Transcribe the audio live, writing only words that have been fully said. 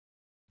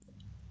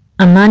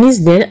A man is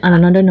dead and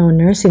another now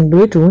nursing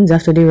bullet wounds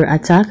after they were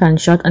attacked and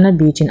shot on a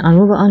beach in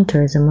Andover on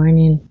Thursday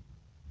morning.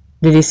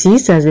 The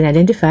deceased has been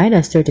identified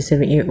as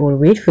 37-year-old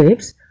Wade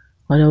Phillips,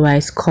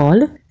 otherwise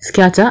called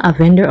Scatter, a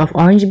vendor of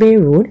Orange Bay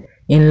Road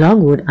in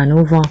Logwood,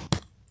 Andover.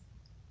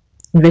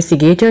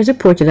 Investigators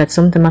reported that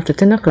sometime after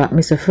 10 o'clock,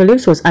 Mr.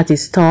 Phillips was at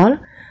his stall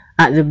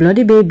at the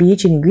Bloody Bay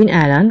Beach in Green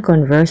Island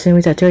conversing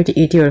with a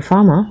 38-year-old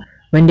farmer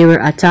when they were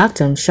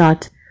attacked and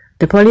shot.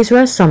 The police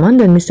were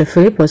summoned and Mr.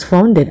 Phillips was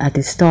found dead at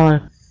his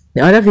stall. The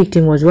other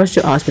victim was rushed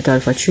to hospital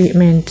for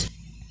treatment.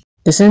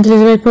 The St.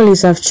 Elizabeth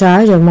police have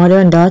charged a mother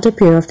and daughter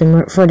pair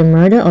for the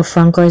murder of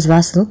Francois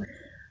Vassell,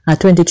 a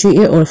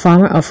 23-year-old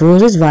farmer of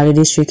Roses Valley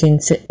District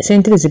in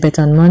St. Elizabeth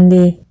on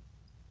Monday.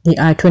 They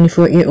are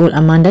 24-year-old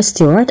Amanda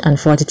Stewart and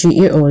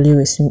 43-year-old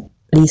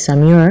Lisa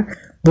Muir,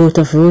 both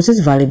of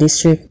Roses Valley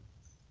District.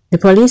 The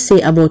police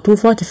say about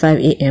 2:45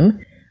 a.m.,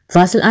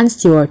 Vassell and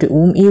Stewart, to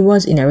whom he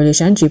was in a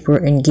relationship,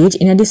 were engaged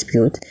in a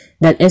dispute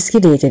that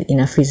escalated in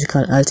a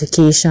physical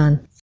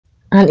altercation.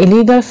 An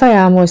illegal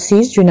firearm was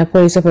seized during a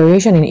police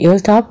operation in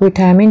Hilltop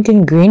Retirement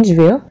in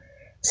Grangeville,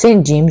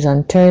 St. James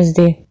on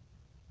Thursday.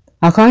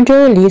 According to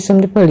a release from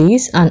the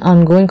police, an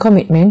ongoing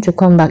commitment to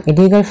combat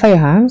illegal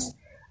firearms,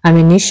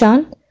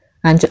 ammunition,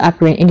 and to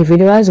apprehend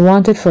individuals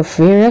wanted for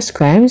various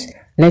crimes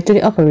led to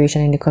the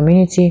operation in the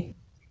community.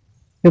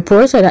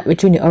 Reports are that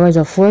between the hours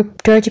of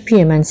 4:30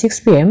 p.m. and 6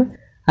 p.m.,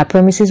 a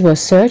premises was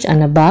searched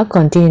and a bag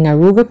containing a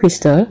Ruger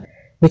pistol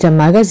with a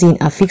magazine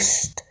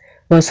affixed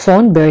was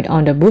found buried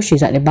under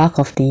bushes at the back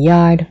of the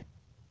yard.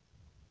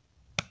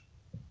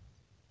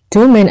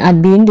 2 men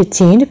had been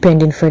detained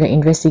pending further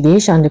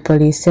investigation, the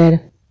police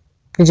said.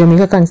 The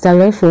Jamaica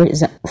Constabulary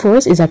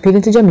Force is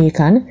appealing to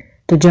Jamaicans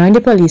to join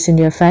the police in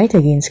their fight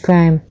against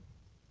crime.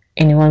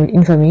 Anyone with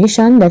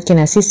information that can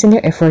assist in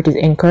their effort is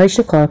encouraged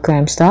to call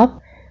Crime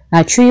Stop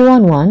at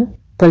 311,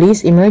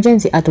 Police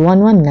Emergency at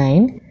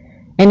 119,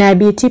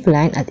 NIB tip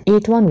line at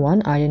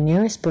 811 or the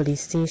nearest police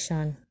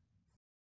station.